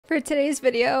For today's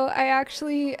video, I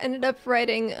actually ended up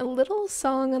writing a little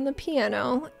song on the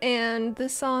piano, and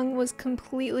this song was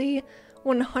completely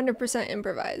 100%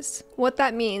 improvised. What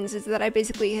that means is that I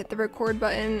basically hit the record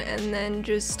button and then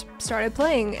just started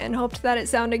playing and hoped that it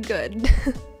sounded good.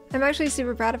 I'm actually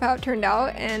super proud of how it turned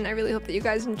out, and I really hope that you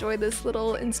guys enjoy this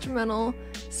little instrumental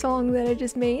song that I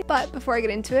just made. But before I get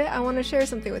into it, I want to share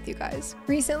something with you guys.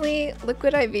 Recently,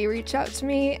 Liquid IV reached out to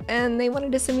me and they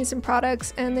wanted to send me some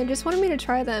products and they just wanted me to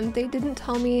try them. They didn't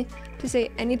tell me to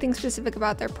say anything specific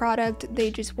about their product,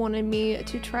 they just wanted me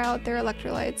to try out their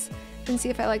electrolytes and see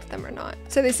if I liked them or not.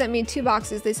 So they sent me 2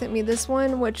 boxes. They sent me this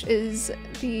one, which is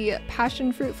the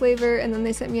passion fruit flavor, and then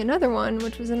they sent me another one,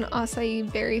 which was an acai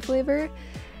berry flavor.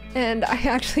 And I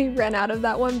actually ran out of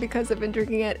that one because I've been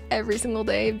drinking it every single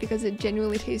day because it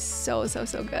genuinely tastes so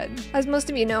good. As most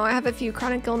of you know, I have a few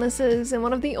chronic illnesses, and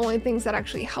one of the only things that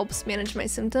actually helps manage my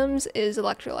symptoms is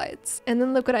electrolytes. And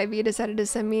then Liquid IV decided to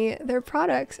send me their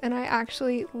products, and I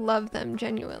actually love them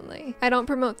genuinely. I don't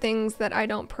promote things that I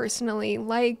don't personally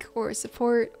like or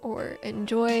support or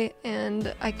enjoy,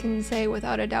 and I can say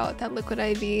without a doubt that Liquid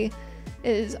IV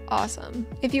is awesome.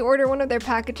 If you order one of their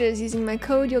packages using my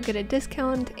code, you'll get a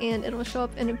discount and it'll show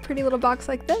up in a pretty little box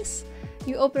like this.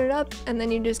 You open it up and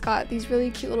then you just got these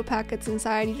really cute little packets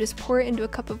inside. You just pour it into a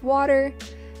cup of water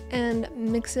and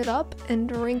mix it up and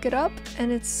drink it up,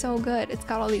 and it's so good. It's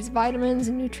got all these vitamins,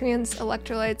 nutrients,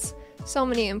 electrolytes, so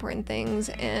many important things,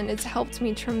 and it's helped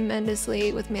me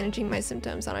tremendously with managing my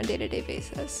symptoms on a day-to-day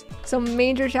basis. So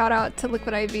major shout out to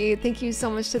Liquid IV. Thank you so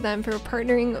much to them for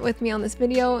partnering with me on this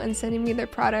video and sending me their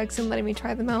products and letting me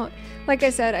try them out. Like I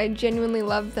said, I genuinely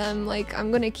love them. Like,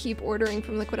 I'm gonna keep ordering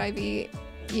from Liquid IV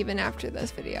even after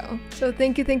this video. So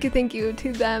thank you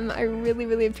to them. I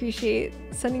really appreciate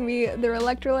sending me their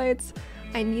electrolytes.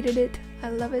 I needed it. I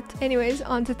love it. Anyways,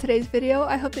 on to today's video.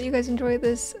 I hope that you guys enjoy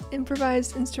this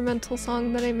improvised instrumental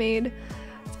song that I made.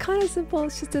 It's kind of simple.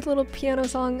 It's just a little piano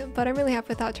song, but I'm really happy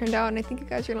with how it turned out, and I think you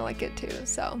guys are gonna like it too.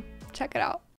 So check it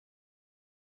out.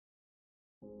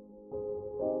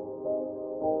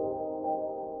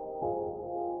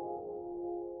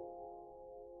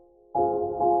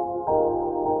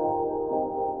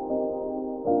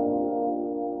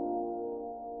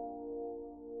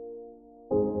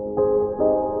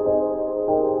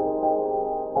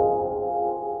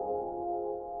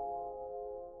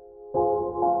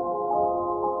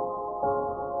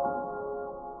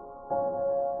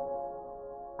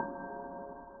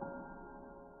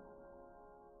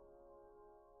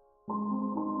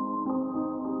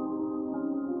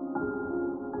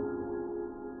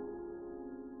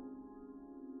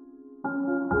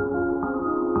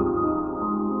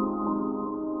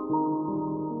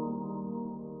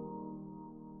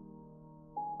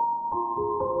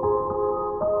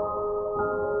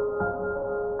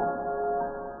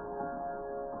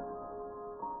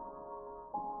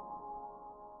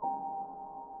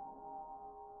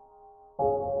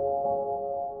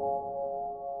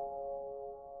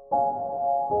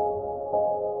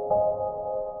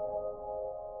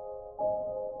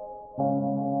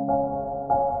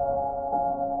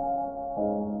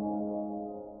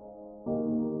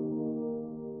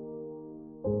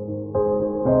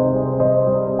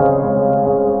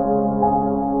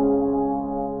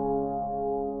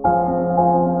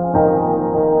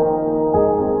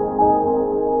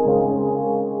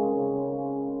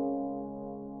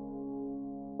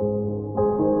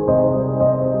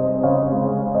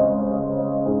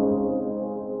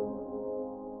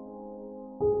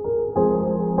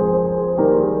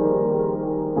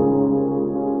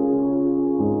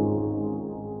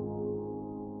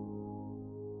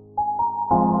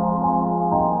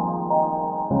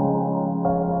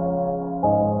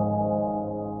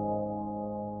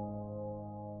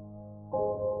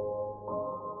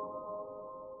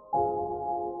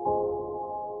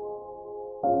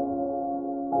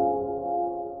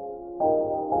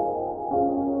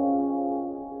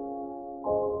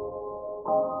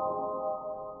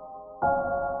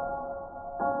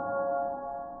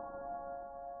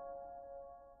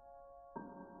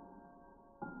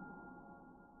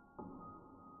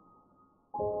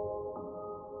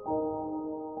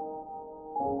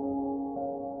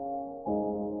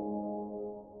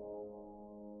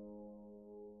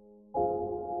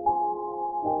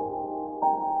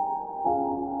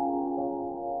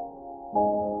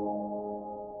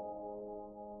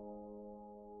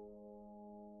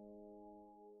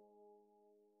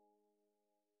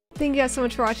 Thank you guys so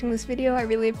much for watching this video. I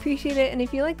really appreciate it. And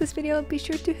if you like this video, be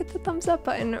sure to hit the thumbs up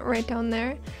button right down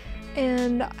there.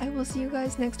 And I will see you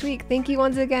guys next week. Thank you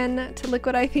once again to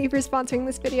Liquid IV for sponsoring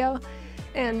this video.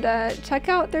 And check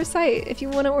out their site. If you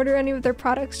want to order any of their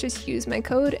products, just use my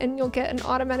code and you'll get an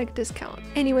automatic discount.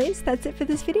 Anyways, that's it for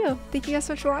this video. Thank you guys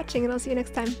so much for watching, and I'll see you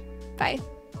next time. Bye.